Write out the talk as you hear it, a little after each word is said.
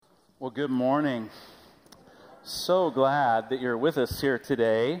Well, good morning. So glad that you're with us here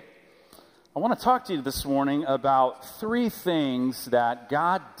today. I want to talk to you this morning about three things that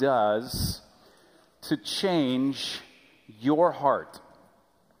God does to change your heart.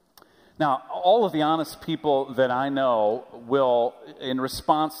 Now, all of the honest people that I know will, in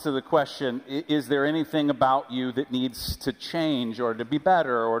response to the question, is there anything about you that needs to change or to be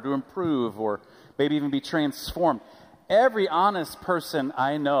better or to improve or maybe even be transformed? Every honest person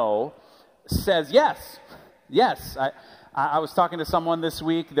I know says yes. Yes. I was talking to someone this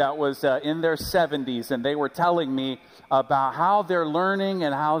week that was in their 70s, and they were telling me about how they're learning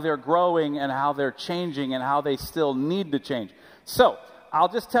and how they're growing and how they're changing and how they still need to change. So, I'll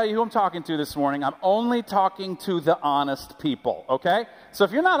just tell you who I'm talking to this morning. I'm only talking to the honest people, okay? So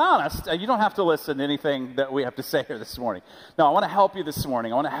if you're not honest, you don't have to listen to anything that we have to say here this morning. No, I want to help you this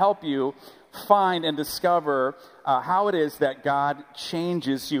morning. I want to help you find and discover how it is that God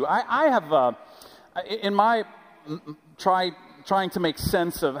changes you. I have, in my trying to make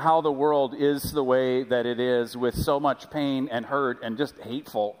sense of how the world is the way that it is with so much pain and hurt and just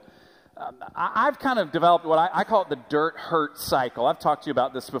hateful, I've kind of developed what I call it the dirt hurt cycle. I've talked to you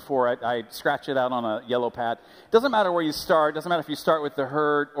about this before. I scratch it out on a yellow pad. It doesn't matter where you start. It doesn't matter if you start with the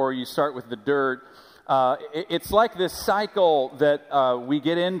hurt or you start with the dirt. It's like this cycle that we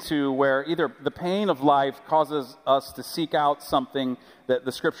get into where either the pain of life causes us to seek out something that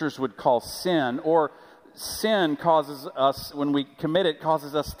the scriptures would call sin, or sin causes us, when we commit it,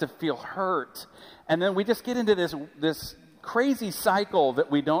 causes us to feel hurt. And then we just get into this crazy cycle that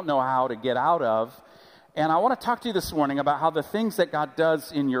we don't know how to get out of. And I want to talk to you this morning about how the things that God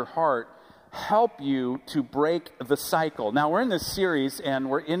does in your heart help you to break the cycle. Now, we're in this series, and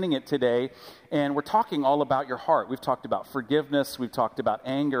we're ending it today, and we're talking all about your heart. We've talked about forgiveness. We've talked about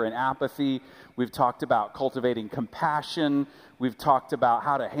anger and apathy. We've talked about cultivating compassion. We've talked about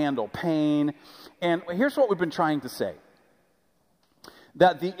how to handle pain. And here's what we've been trying to say.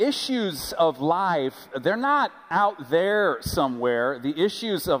 That the issues of life, they're not out there somewhere. The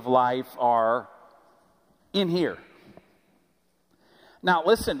issues of life are in here. Now,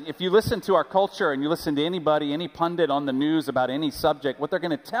 listen, if you listen to our culture and you listen to anybody, any pundit on the news about any subject, what they're going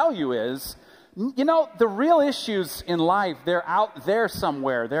to tell you is, you know, the real issues in life, they're out there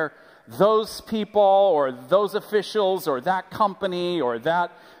somewhere. They're those people or those officials or that company or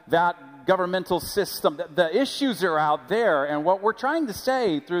that governmental system. The issues are out there, and what we're trying to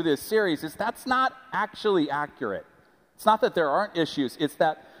say through this series is that's not actually accurate. It's not that there aren't issues. It's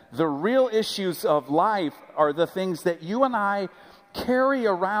that the real issues of life are the things that you and I carry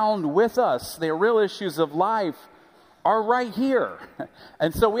around with us. The real issues of life are right here.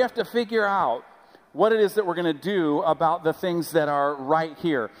 And so we have to figure out what it is that we're going to do about the things that are right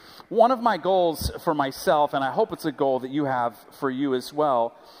here. One of my goals for myself, and I hope it's a goal that you have for you as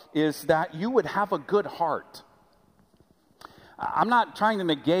well, is that you would have a good heart. I'm not trying to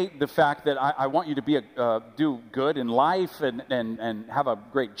negate the fact that I want you to do good in life and have a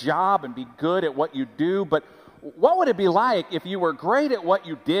great job and be good at what you do, but what would it be like if you were great at what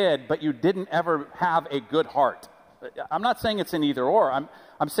you did, but you didn't ever have a good heart? I'm not saying it's an either or.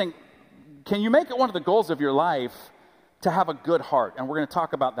 I'm saying, can you make it one of the goals of your life to have a good heart? And we're going to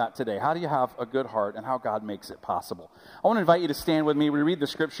talk about that today. How do you have a good heart and how God makes it possible? I want to invite you to stand with me. We read the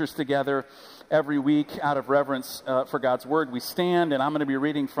scriptures together every week out of reverence for God's word. We stand, and I'm going to be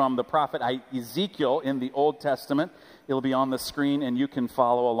reading from the prophet Ezekiel in the Old Testament. It'll be on the screen, and you can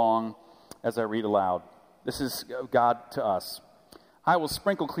follow along as I read aloud. This is God to us. I will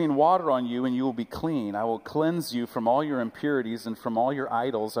sprinkle clean water on you, and you will be clean. I will cleanse you from all your impurities and from all your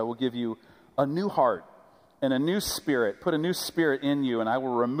idols. I will give you a new heart and a new spirit. Put a new spirit in you, and I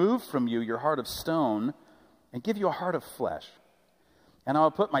will remove from you your heart of stone and give you a heart of flesh. And I will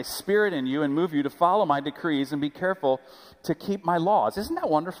put my spirit in you and move you to follow my decrees and be careful to keep my laws. Isn't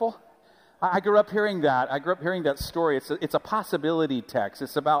that wonderful? I grew up hearing that. I grew up hearing that story. It's a possibility text.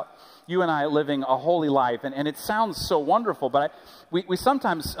 It's about you and I living a holy life. And it sounds so wonderful, but we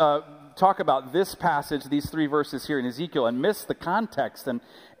sometimes talk about this passage, these three verses here in Ezekiel, and miss the context,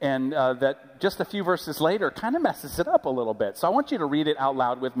 and that just a few verses later kind of messes it up a little bit. So I want you to read it out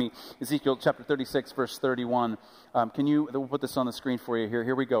loud with me. Ezekiel chapter 36, verse 31. We'll put this on the screen for you here.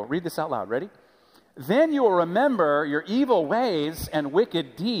 Here we go. Read this out loud. Ready? Then you will remember your evil ways and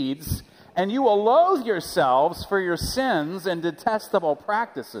wicked deeds, and you will loathe yourselves for your sins and detestable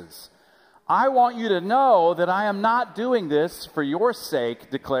practices. I want you to know that I am not doing this for your sake,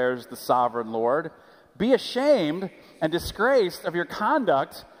 declares the sovereign Lord. Be ashamed and disgraced of your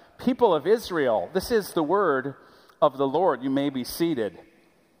conduct, people of Israel. This is the word of the Lord. You may be seated.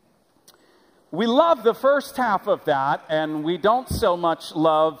 We love the first half of that, and we don't so much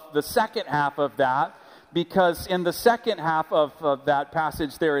love the second half of that, because in the second half of that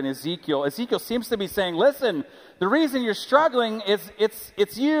passage there in Ezekiel, Ezekiel seems to be saying, listen, the reason you're struggling is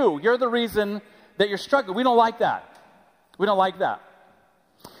it's you. You're the reason that you're struggling. We don't like that. We don't like that.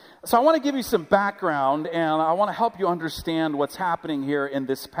 So I want to give you some background, and I want to help you understand what's happening here in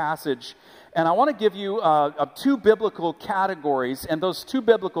this passage. And I want to give you two biblical categories, and those two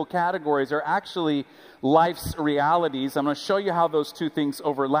biblical categories are actually life's realities. I'm going to show you how those two things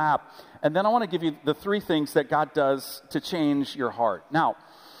overlap. And then I want to give you the three things that God does to change your heart. Now,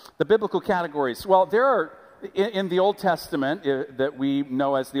 the biblical categories. Well, there are, in the Old Testament, that we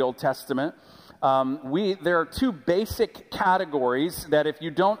know as the Old Testament, there are two basic categories that if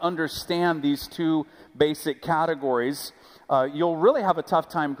you don't understand these two basic categories, you'll really have a tough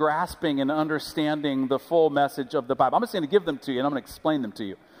time grasping and understanding the full message of the Bible. I'm just going to give them to you, and I'm going to explain them to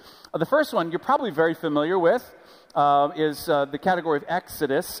you. The first one you're probably very familiar with is the category of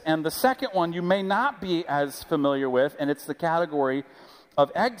Exodus, and the second one you may not be as familiar with, and it's the category of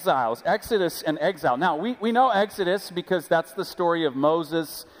exiles, Exodus and exile. Now, we know Exodus because that's the story of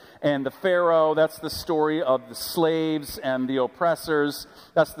Moses and the Pharaoh. That's the story of the slaves and the oppressors.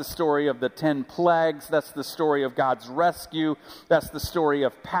 That's the story of the 10 plagues. That's the story of God's rescue. That's the story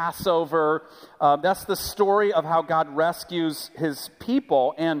of Passover. That's the story of how God rescues his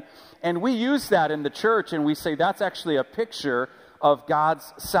people. And we use that in the church, and we say that's actually a picture of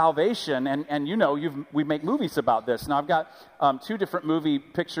God's salvation. And you know, we make movies about this. Now, I've got two different movie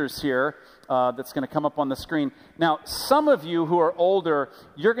pictures here that's going to come up on the screen. Now, some of you who are older,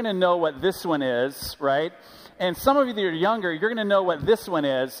 you're going to know what this one is, right? And some of you that are younger, you're going to know what this one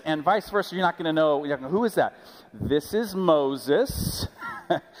is, and vice versa, you're not going to know, who is that? This is Moses,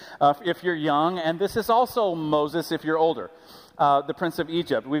 if you're young, and this is also Moses if you're older, the Prince of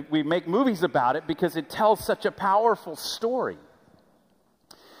Egypt. We make movies about it because it tells such a powerful story.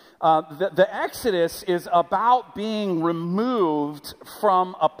 The Exodus is about being removed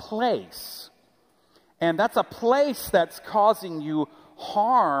from a place. And that's a place that's causing you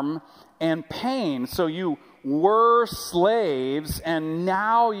harm and pain. So you were slaves and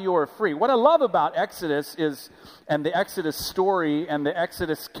now you're free. What I love about Exodus is, and the Exodus story and the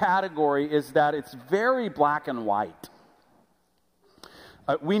Exodus category, is that it's very black and white.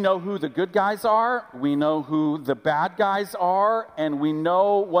 We know who the good guys are, we know who the bad guys are, and we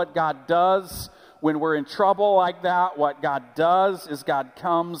know what God does when we're in trouble like that. What God does is God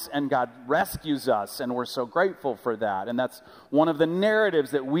comes and God rescues us, and we're so grateful for that. And that's one of the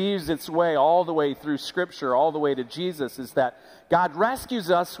narratives that weaves its way all the way through Scripture, all the way to Jesus, is that God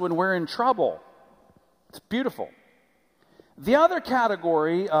rescues us when we're in trouble. It's beautiful. The other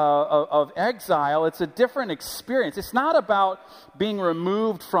category of exile, it's a different experience. It's not about being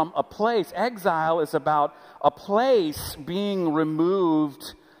removed from a place. Exile is about a place being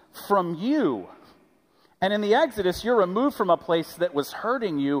removed from you. And in the Exodus, you're removed from a place that was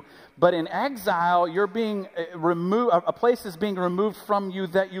hurting you, but in exile, you're being removed. A place is being removed from you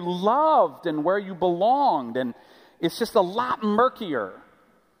that you loved and where you belonged, and it's just a lot murkier.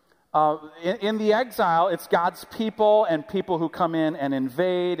 In the exile, it's God's people and people who come in and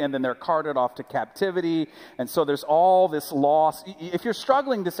invade, and then they're carted off to captivity, and so there's all this loss. If you're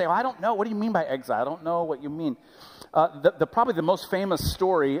struggling to say, well, I don't know, what do you mean by exile? I don't know what you mean. Probably the most famous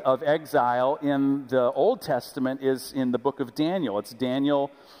story of exile in the Old Testament is in the book of Daniel. It's Daniel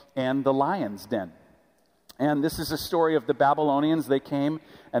and the lion's den. And this is a story of the Babylonians. They came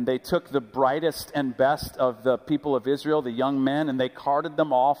and they took the brightest and best of the people of Israel, the young men, and they carted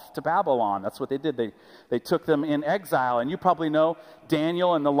them off to Babylon. That's what they did. They took them in exile. And you probably know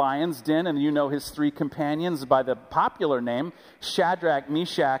Daniel and the lion's den, and you know his three companions by the popular name, Shadrach,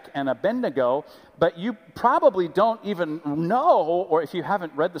 Meshach, and Abednego. But you probably don't even know, or if you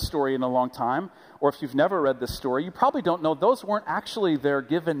haven't read the story in a long time, or if you've never read the story, you probably don't know those weren't actually their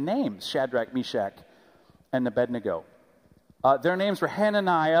given names, Shadrach, Meshach, and Abednego. Their names were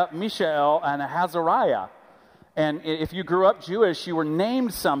Hananiah, Mishael, and Azariah. And if you grew up Jewish, you were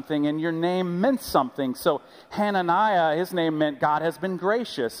named something, and your name meant something. So Hananiah, his name meant God has been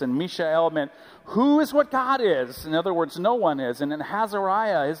gracious, and Mishael meant who is what God is. In other words, no one is. And then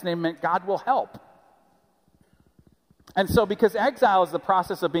Azariah, his name meant God will help. And so because exile is the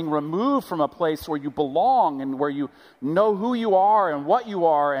process of being removed from a place where you belong and where you know who you are and what you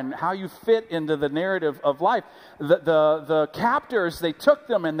are and how you fit into the narrative of life, the captors, they took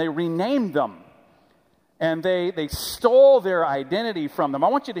them and they renamed them. And they stole their identity from them. I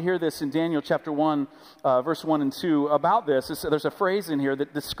want you to hear this in Daniel chapter 1, verse 1 and 2 about this. There's a phrase in here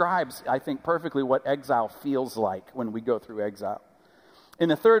that describes, I think, perfectly what exile feels like when we go through exile. In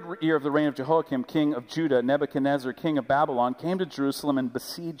the third year of the reign of Jehoiakim, king of Judah, Nebuchadnezzar, king of Babylon, came to Jerusalem and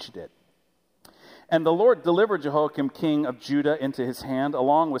besieged it. And the Lord delivered Jehoiakim, king of Judah, into his hand,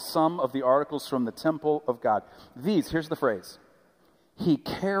 along with some of the articles from the temple of God. Here's the phrase, he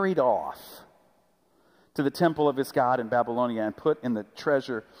carried off to the temple of his God in Babylonia and put in the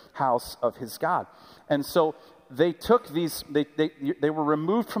treasure house of his God. And so they took these, they were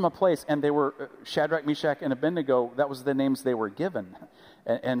removed from a place, and they were Shadrach, Meshach, and Abednego. That was the names they were given.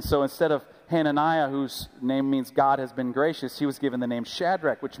 And so instead of Hananiah, whose name means God has been gracious, he was given the name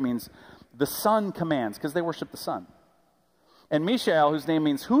Shadrach, which means the sun commands, because they worship the sun. And Mishael, whose name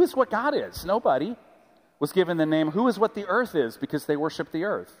means who is what God is? Nobody. Was given the name who is what the earth is, because they worship the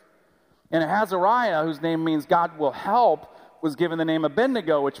earth. And Azariah, whose name means God will help, was given the name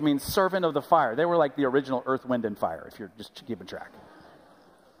Abednego, which means servant of the fire. They were like the original earth, wind, and fire, if you're just keeping track.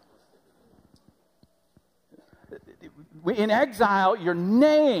 In exile, your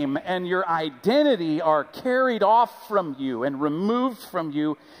name and your identity are carried off from you and removed from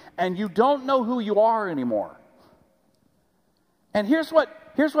you, and you don't know who you are anymore. And here's what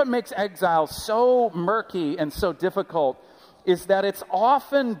makes exile so murky and so difficult, is that it's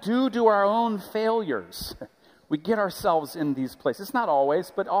often due to our own failures. We get ourselves in these places. It's not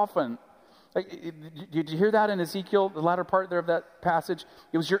always, but often. Did you hear that in Ezekiel, the latter part there of that passage?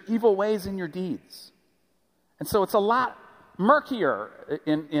 It was your evil ways and your deeds. And so it's a lot murkier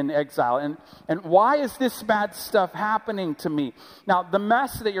in exile. And why is this bad stuff happening to me? Now, the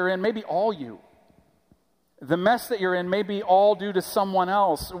mess that you're in may be all you. The mess that you're in may be all due to someone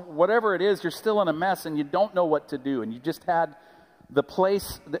else. Whatever it is, you're still in a mess and you don't know what to do. And you just had the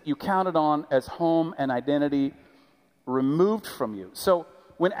place that you counted on as home and identity removed from you. So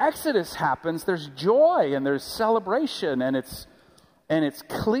when Exodus happens, there's joy and there's celebration and it's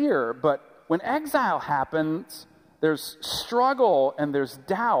clear. But when exile happens, there's struggle and there's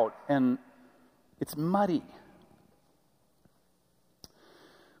doubt and it's muddy.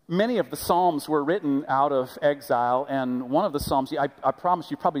 Many of the Psalms were written out of exile, and one of the Psalms, I promise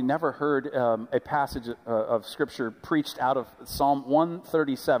you probably never heard a passage of Scripture preached out of Psalm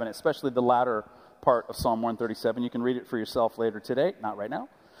 137, especially the latter part of Psalm 137. You can read it for yourself later today, not right now.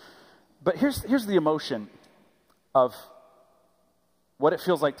 But here's the emotion of what it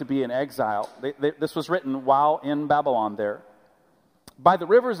feels like to be in exile. This was written while in Babylon there. By the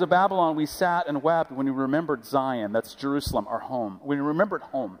rivers of Babylon we sat and wept when we remembered Zion, that's Jerusalem, our home. When we remembered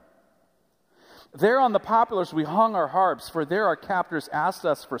home. There on the poplars we hung our harps, for there our captors asked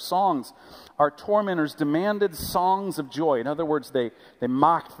us for songs. Our tormentors demanded songs of joy. In other words, they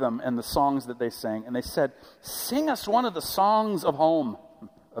mocked them and the songs that they sang. And they said, sing us one of the songs of home,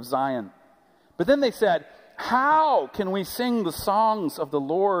 of Zion. But then they said, how can we sing the songs of the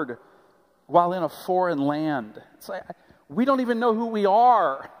Lord while in a foreign land? It's like, we don't even know who we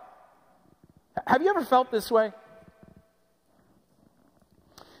are. Have you ever felt this way?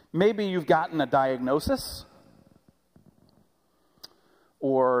 Maybe you've gotten a diagnosis,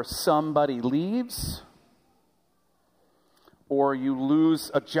 or somebody leaves, or you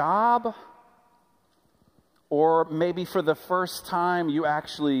lose a job, or maybe for the first time you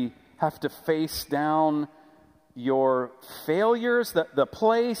actually have to face down your failures, the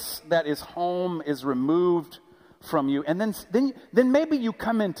place that is home is removed from you. And then maybe you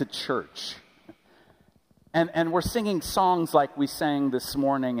come into church and we're singing songs like we sang this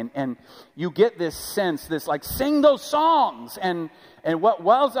morning, and you get this sense, this like, sing those songs, and what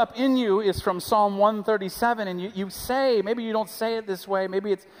wells up in you is from Psalm 137, and you say, maybe you don't say it this way,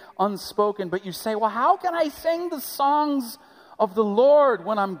 maybe it's unspoken, but you say, well, how can I sing the songs of the Lord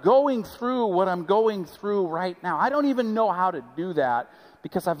when I'm going through what I'm going through right now? I don't even know how to do that,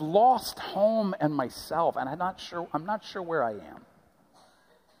 because I've lost home and myself, and I'm not sure where I am.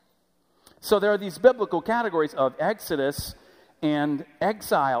 So there are these biblical categories of exodus and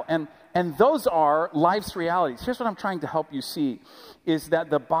exile, and those are life's realities. Here's what I'm trying to help you see, is that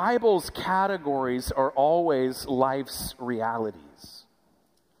the Bible's categories are always life's realities.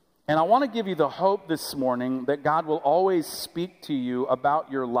 And I want to give you the hope this morning that God will always speak to you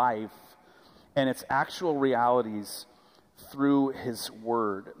about your life and its actual realities through His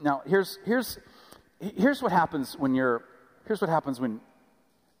Word. Now, here's what happens when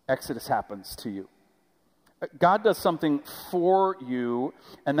Exodus happens to you. God does something for you,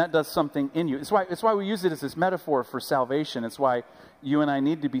 and that does something in you. It's why we use it as this metaphor for salvation. It's why you and I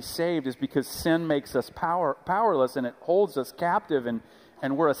need to be saved, is because sin makes us powerless, and it holds us captive, and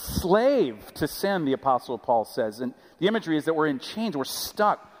we're a slave to sin, the Apostle Paul says. And the imagery is that we're in chains, we're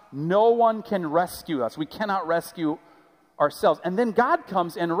stuck. No one can rescue us. We cannot rescue ourselves. And then God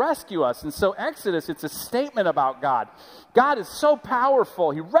comes and rescues us. And so Exodus, it's a statement about God. God is so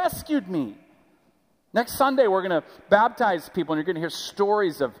powerful. He rescued me. Next Sunday, we're going to baptize people, and you're going to hear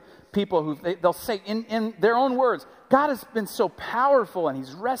stories of people who they'll say in their own words, God has been so powerful, and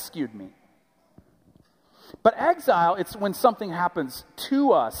he's rescued me. But exile, it's when something happens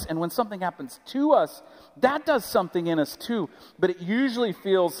to us. And when something happens to us, that does something in us too. But it usually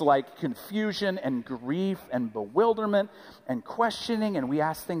feels like confusion and grief and bewilderment and questioning. And we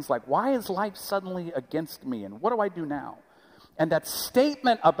ask things like, why is life suddenly against me? And what do I do now? And that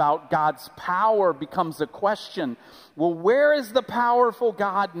statement about God's power becomes a question. Well, where is the powerful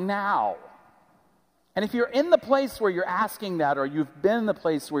God now? And if you're in the place where you're asking that, or you've been in the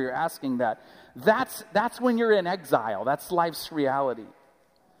place where you're asking that, that's when you're in exile. That's life's reality.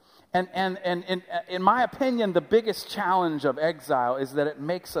 And in my opinion, the biggest challenge of exile is that it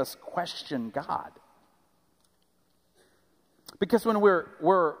makes us question God. Because when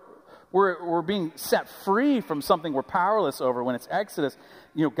we're being set free from something we're powerless over, when it's Exodus,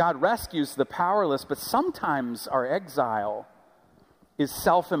 God rescues the powerless, but sometimes our exile is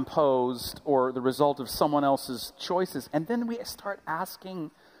self-imposed or the result of someone else's choices. And then we start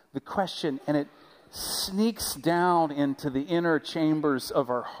asking the question, and it sneaks down into the inner chambers of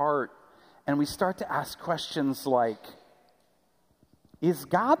our heart, and we start to ask questions like, is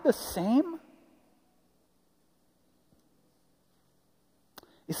God the same?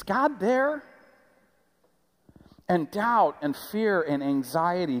 Is God there? And doubt and fear and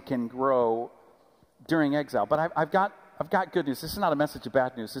anxiety can grow during exile. But I've got good news. This is not a message of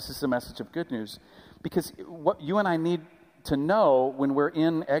bad news. This is a message of good news. Because what you and I need to know when we're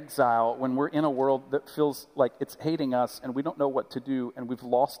in exile, when we're in a world that feels like it's hating us and we don't know what to do and we've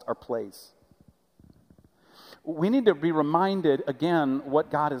lost our place, we need to be reminded again what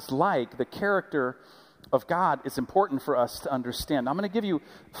God is like. The character of God is important for us to understand. I'm going to give you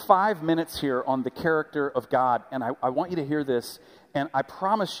 5 minutes here on the character of God, and I want you to hear this. And I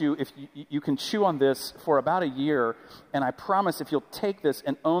promise you, if you can chew on this for about a year, and I promise if you'll take this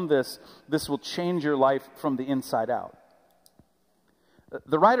and own this, this will change your life from the inside out.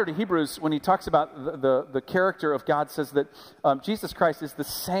 The writer to Hebrews, when he talks about the character of God, says that Jesus Christ is the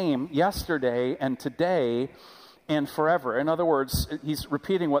same yesterday and today and forever. In other words, he's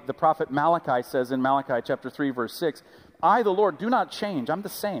repeating what the prophet Malachi says in Malachi chapter 3, verse 6. I, the Lord, do not change. I'm the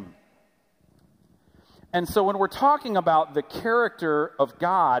same. And so when we're talking about the character of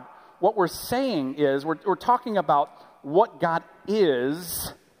God, what we're saying is we're talking about what God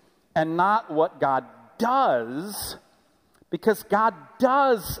is and not what God does, because God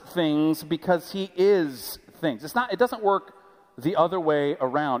does things because he is things. It doesn't work the other way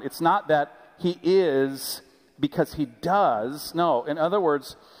around. It's not that he is because he does. No, in other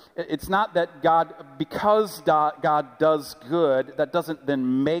words, it's not that because God does good, that doesn't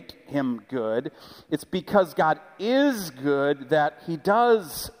then make him good. It's because God is good that he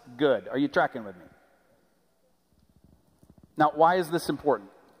does good. Are you tracking with me? Now, why is this important?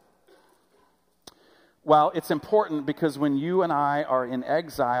 Well, it's important because when you and I are in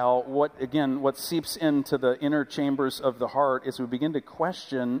exile, what seeps into the inner chambers of the heart is we begin to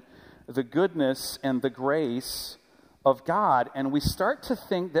question the goodness and the grace of God, and we start to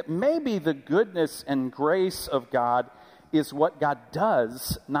think that maybe the goodness and grace of God is what God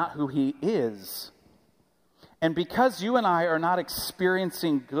does, not who he is. And because you and I are not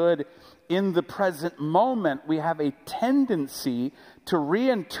experiencing good in the present moment, we have a tendency to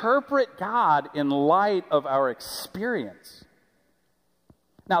reinterpret God in light of our experience.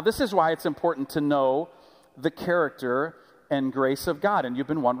 Now, this is why it's important to know the character and grace of God. And you've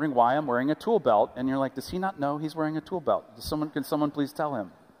been wondering why I'm wearing a tool belt, and you're like, does he not know he's wearing a tool belt? Can someone please tell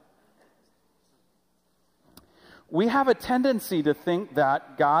him? We have a tendency to think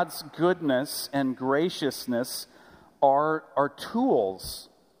that God's goodness and graciousness are tools.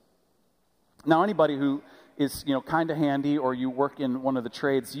 Now, anybody who is, kind of handy, or you work in one of the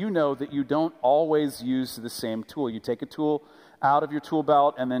trades, you know that you don't always use the same tool. You take a tool out of your tool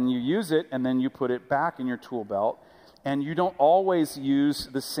belt, and then you use it, and then you put it back in your tool belt. And you don't always use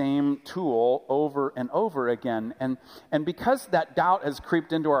the same tool over and over again. And because that doubt has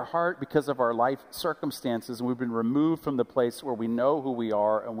creeped into our heart because of our life circumstances, and we've been removed from the place where we know who we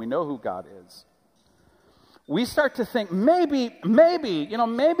are and we know who God is, we start to think maybe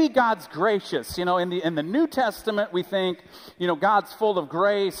God's gracious. In the New Testament, we think, God's full of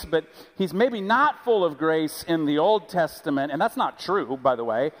grace, but he's maybe not full of grace in the Old Testament. And that's not true, by the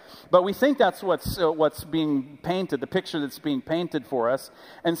way. But we think that's what's being painted, the picture that's being painted for us.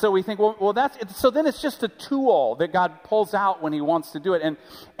 And so we think, so then it's just a tool that God pulls out when he wants to do it.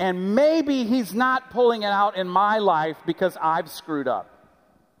 And maybe he's not pulling it out in my life because I've screwed up.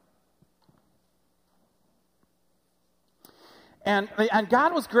 And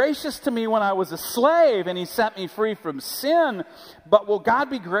God was gracious to me when I was a slave, and he set me free from sin. But will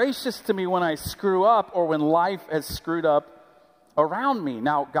God be gracious to me when I screw up or when life has screwed up around me?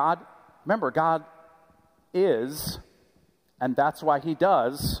 Now, remember, God is, and that's why he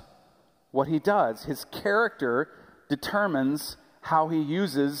does what he does. His character determines how he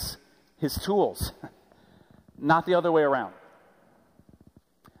uses his tools, not the other way around.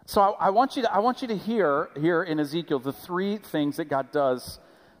 So I want you to hear here in Ezekiel the three things that God does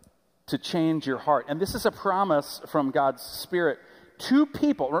to change your heart. And this is a promise from God's Spirit. Two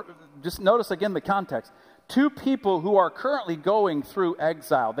people, just notice again the context. Two people who are currently going through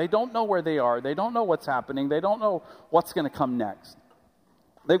exile. They don't know where they are. They don't know what's happening. They don't know what's going to come next.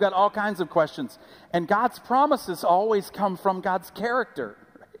 They've got all kinds of questions. And God's promises always come from God's character.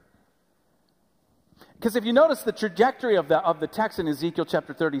 Because if you notice the trajectory of the text in Ezekiel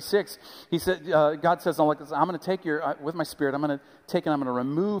chapter 36, he said, God says, I'm going to take with my Spirit, I'm going to take and I'm going to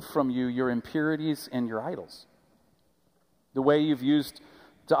remove from you your impurities and your idols. The way you've used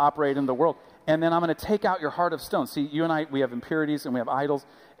to operate in the world. And then I'm going to take out your heart of stone. See, you and I, we have impurities and we have idols.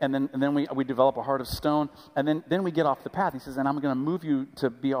 And then we develop a heart of stone. And then we get off the path. He says, and I'm going to move you to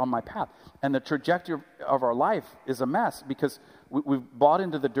be on my path. And the trajectory of our life is a mess because we've bought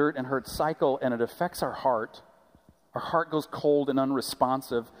into the dirt and hurt cycle, and it affects our heart. Our heart goes cold and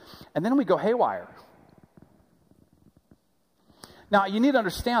unresponsive. And then we go haywire. Now, you need to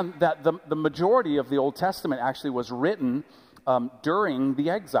understand that the majority of the Old Testament actually was written during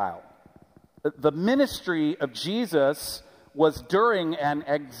the exile. The ministry of Jesus was during an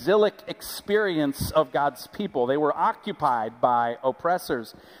exilic experience of God's people. They were occupied by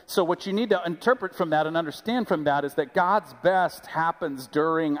oppressors. So what you need to interpret from that and understand from that is that God's best happens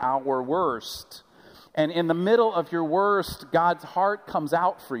during our worst. And in the middle of your worst, God's heart comes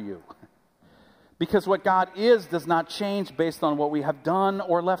out for you. Because what God is does not change based on what we have done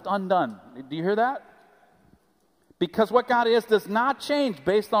or left undone. Do you hear that? Because what God is does not change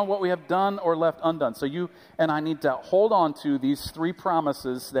based on what we have done or left undone. So you and I need to hold on to these three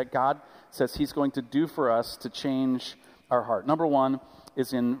promises that God says he's going to do for us to change our heart. Number one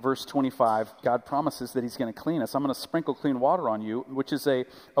is in verse 25. God promises that he's going to clean us. I'm going to sprinkle clean water on you, which is a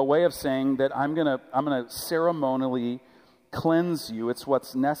way of saying that I'm going to ceremonially cleanse you. It's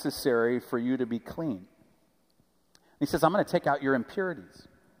what's necessary for you to be clean. He says, I'm going to take out your impurities.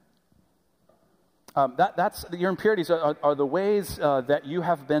 Your impurities are the ways that you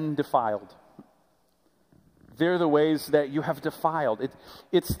have been defiled. They're the ways that you have defiled.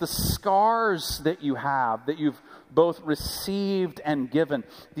 It's the scars that you have, that you've both received and given.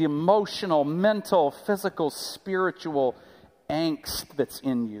 The emotional, mental, physical, spiritual angst that's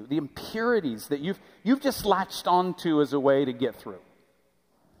in you. The impurities that you've just latched onto as a way to get through.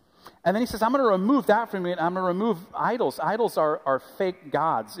 And then he says, I'm going to remove that from you, and I'm going to remove idols. Idols are fake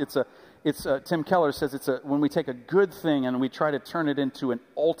gods. Tim Keller says when we take a good thing and we try to turn it into an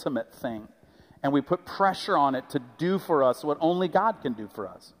ultimate thing, and we put pressure on it to do for us what only God can do for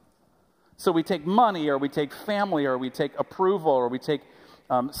us. So we take money, or we take family, or we take approval, or we take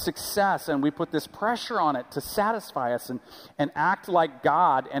success, and we put this pressure on it to satisfy us and act like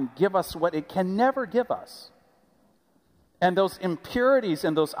God and give us what it can never give us. And those impurities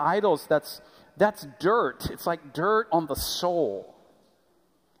and those idols, that's dirt. It's like dirt on the soul.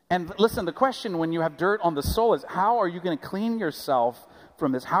 And listen, the question when you have dirt on the soul is, how are you going to clean yourself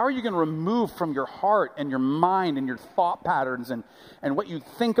from this? How are you going to remove from your heart and your mind and your thought patterns and what you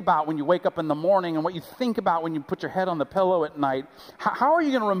think about when you wake up in the morning and what you think about when you put your head on the pillow at night? How are you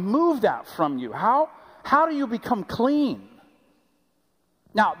going to remove that from you? How do you become clean?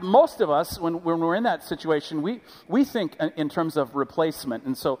 Now, most of us, when we're in that situation, we think in terms of replacement.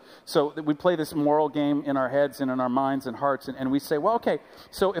 And so we play this moral game in our heads and in our minds and hearts, and we say, well, okay,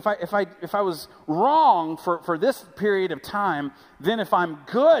 so if I was wrong for this period of time, then if I'm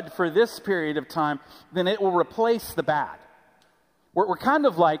good for this period of time, then it will replace the bad. We're kind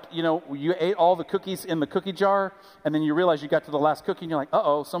of like, you ate all the cookies in the cookie jar, and then you realize you got to the last cookie, and you're like,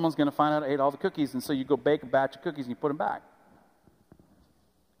 uh-oh, someone's going to find out I ate all the cookies, and so you go bake a batch of cookies and you put them back.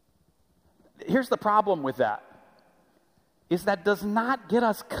 Here's the problem with that, is that does not get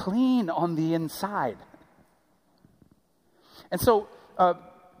us clean on the inside. And so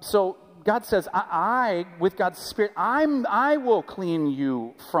God says, I with God's Spirit, I will clean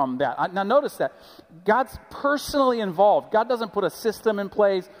you from that. Now notice that. God's personally involved. God doesn't put a system in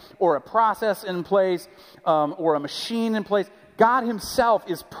place or a process in place or a machine in place. God himself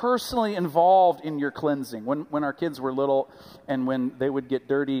is personally involved in your cleansing. When our kids were little and when they would get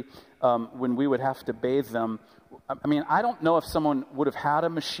dirty, when we would have to bathe them, I mean, I don't know if someone would have had a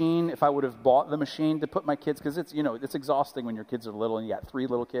machine, if I would have bought the machine to put my kids, because it's, it's exhausting when your kids are little and you got 3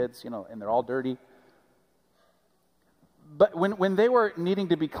 little kids, and they're all dirty. But when they were needing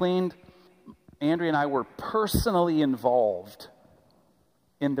to be cleaned, Andrea and I were personally involved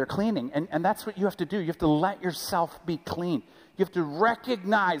in their cleaning. And that's what you have to do. You have to let yourself be clean. You have to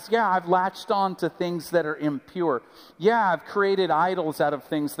recognize, I've latched on to things that are impure. I've created idols out of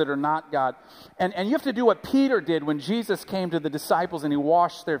things that are not God. And you have to do what Peter did when Jesus came to the disciples and he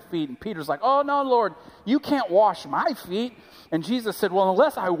washed their feet. And Peter's like, oh, no, Lord, you can't wash my feet. And Jesus said, well,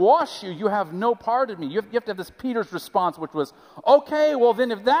 unless I wash you, you have no part of me. You have to have this Peter's response, which was, okay, well, then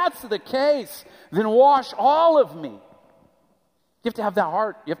if that's the case, then wash all of me. You have to have that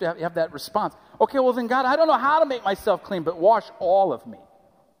heart. You have to have that response. Okay, well then, God, I don't know how to make myself clean, but wash all of me.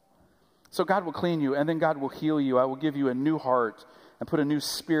 So God will clean you, and then God will heal you. I will give you a new heart and put a new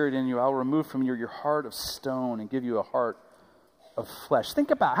spirit in you. I will remove from you your heart of stone and give you a heart of flesh. Think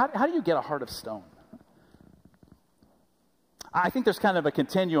about, how do you get a heart of stone? I think there's kind of a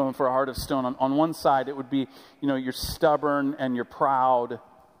continuum for a heart of stone. On one side, it would be, you're stubborn and you're proud,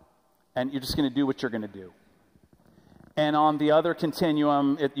 and you're just going to do what you're going to do. And on the other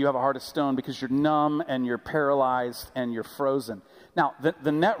continuum, you have a heart of stone because you're numb and you're paralyzed and you're frozen. Now,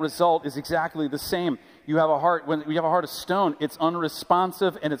 the net result is exactly the same. You have a heart, when you have a heart of stone, it's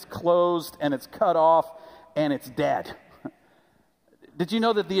unresponsive and it's closed and it's cut off and it's dead. Did you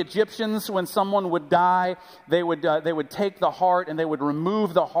know that the Egyptians, when someone would die, they would take the heart and they would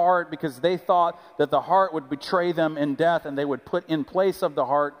remove the heart because they thought that the heart would betray them in death, and they would put in place of the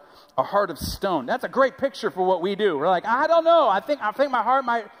heart a heart of stone. That's a great picture for what we do. We're like, I don't know. I think my heart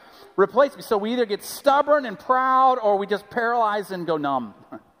might replace me. So we either get stubborn and proud, or we just paralyze and go numb.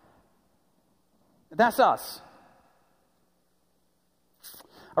 That's us.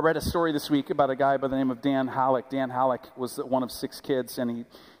 I read a story this week about a guy by the name of Dan Halleck. Dan Halleck was one of 6 kids, and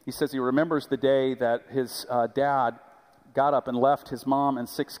he says he remembers the day that his dad got up and left his mom and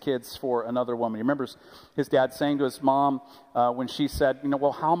 6 kids for another woman. He remembers his dad saying to his mom when she said,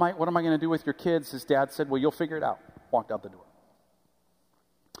 well, what am I going to do with your kids? His dad said, well, you'll figure it out. Walked out the door.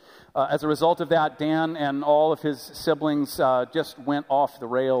 As a result of that, Dan and all of his siblings just went off the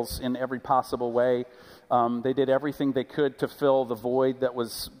rails in every possible way. They did everything they could to fill the void that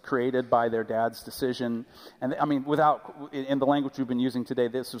was created by their dad's decision. And I mean, in the language we've been using today,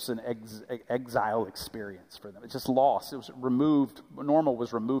 this was an exile experience for them. It's just lost. It was removed. Normal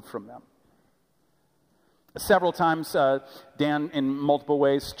was removed from them. Several times, Dan, in multiple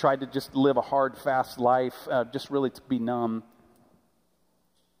ways, tried to just live a hard, fast life, just really to be numb.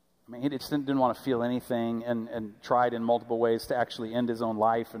 I mean, he just didn't want to feel anything, and tried in multiple ways to actually end his own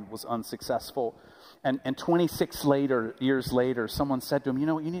life and was unsuccessful. And 26 years later, someone said to him,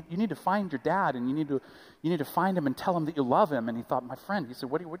 you need to find your dad, and you need to find him and tell him that you love him. And he thought, my friend, he said,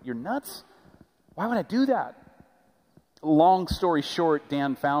 what you're nuts? Why would I do that? Long story short,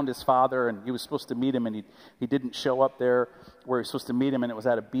 Dan found his father, and he was supposed to meet him, and he didn't show up there where he was supposed to meet him, and it was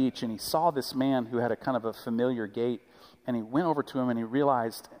at a beach, and he saw this man who had a kind of a familiar gait, and he went over to him, and he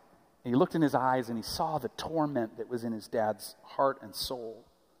realized, he looked in his eyes, and he saw the torment that was in his dad's heart and soul.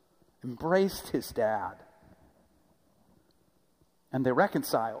 Embraced his dad. And they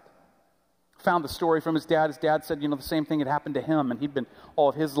reconciled. Found the story from his dad. His dad said, the same thing had happened to him, and he'd been all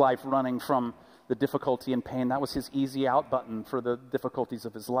of his life running from the difficulty and pain. That was his easy out button for the difficulties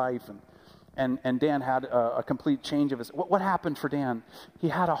of his life. And Dan had a complete change of his... What happened for Dan? He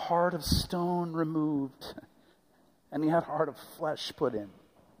had a heart of stone removed, and he had a heart of flesh put in.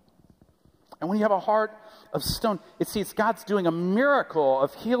 And when you have a heart of stone, it's God's doing a miracle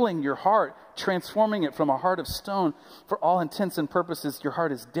of healing your heart, transforming it from a heart of stone. For all intents and purposes, your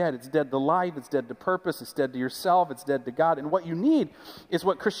heart is dead. It's dead to life. It's dead to purpose. It's dead to yourself. It's dead to God. And what you need is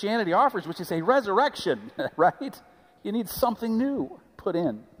what Christianity offers, which is a resurrection, right? You need something new put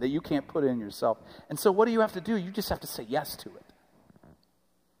in that you can't put in yourself. And so what do you have to do? You just have to say yes to it.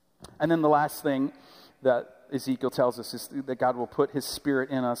 And then the last thing that Ezekiel tells us is that God will put his spirit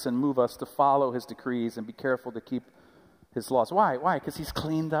in us and move us to follow his decrees and be careful to keep his laws. Why? Because he's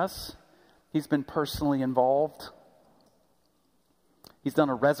cleaned us. He's been personally involved. He's done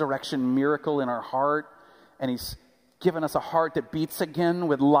a resurrection miracle in our heart, and he's given us a heart that beats again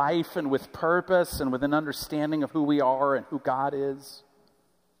with life and with purpose and with an understanding of who we are and who God is.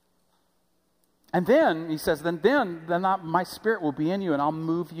 And then, he says, then my Spirit will be in you and I'll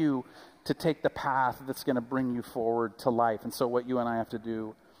move you to take the path that's going to bring you forward to life. And so what you and I have to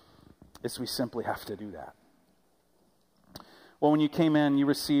do is we simply have to do that. Well, when you came in, you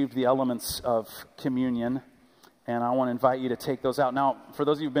received the elements of communion, and I want to invite you to take those out. Now, for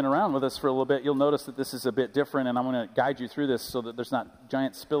those of you who've been around with us for a little bit, you'll notice that this is a bit different, and I'm going to guide you through this so that there's not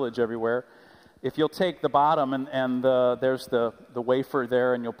giant spillage everywhere. If you'll take the bottom, and there's the wafer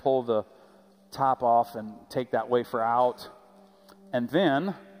there, and you'll pull the top off and take that wafer out, and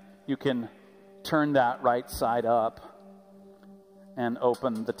then you can turn that right side up and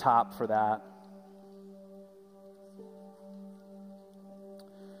open the top for that.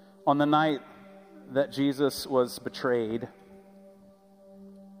 On the night that Jesus was betrayed,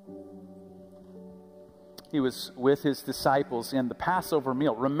 he was with his disciples in the Passover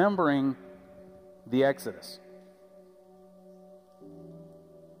meal, remembering the Exodus.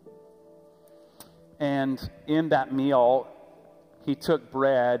 And in that meal, he took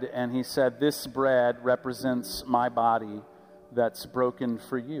bread and he said, "This bread represents my body that's broken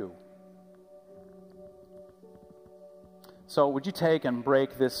for you." So would you take and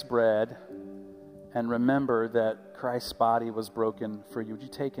break this bread and remember that Christ's body was broken for you? Would you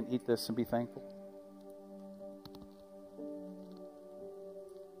take and eat this and be thankful?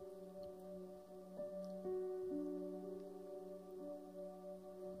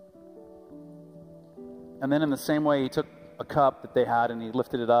 And then in the same way, he took a cup that they had and he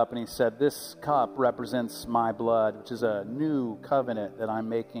lifted it up and he said, "This cup represents my blood, which is a new covenant that I'm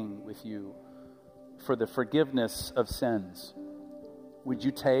making with you for the forgiveness of sins." Would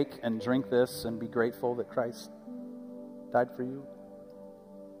you take and drink this and be grateful that Christ died for you?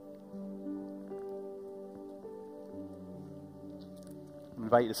 I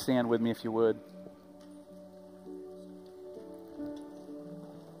invite you to stand with me if you would.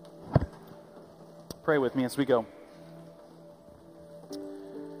 Pray with me as we go.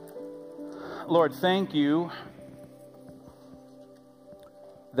 Lord, thank you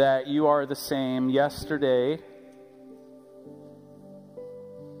that you are the same yesterday.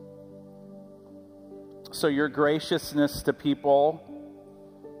 So your graciousness to people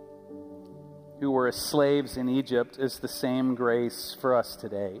who were slaves in Egypt is the same grace for us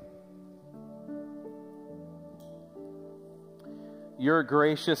today. Your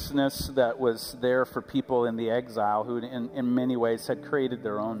graciousness that was there for people in the exile who in many ways had created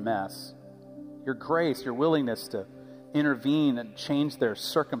their own mess. Your grace, your willingness to intervene and change their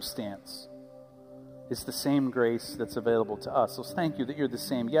circumstance is the same grace that's available to us. So thank you that you're the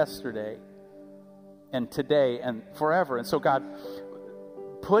same yesterday and today and forever. And so God,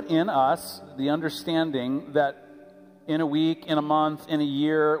 put in us the understanding that in a week, in a month, in a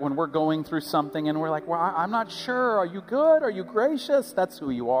year, when we're going through something and we're like, well, I'm not sure. Are you good? Are you gracious? That's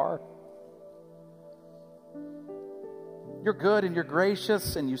who you are. You're good and you're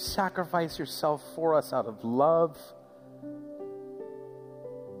gracious and you sacrifice yourself for us out of love.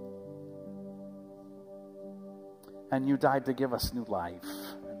 And you died to give us new life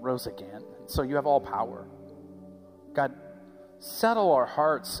and rose again. So you have all power. God, settle our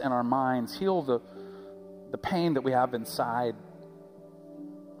hearts and our minds. Heal the pain that we have inside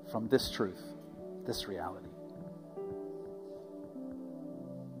from this truth, this reality.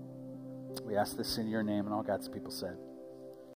 We ask this in your name, and all God's people said.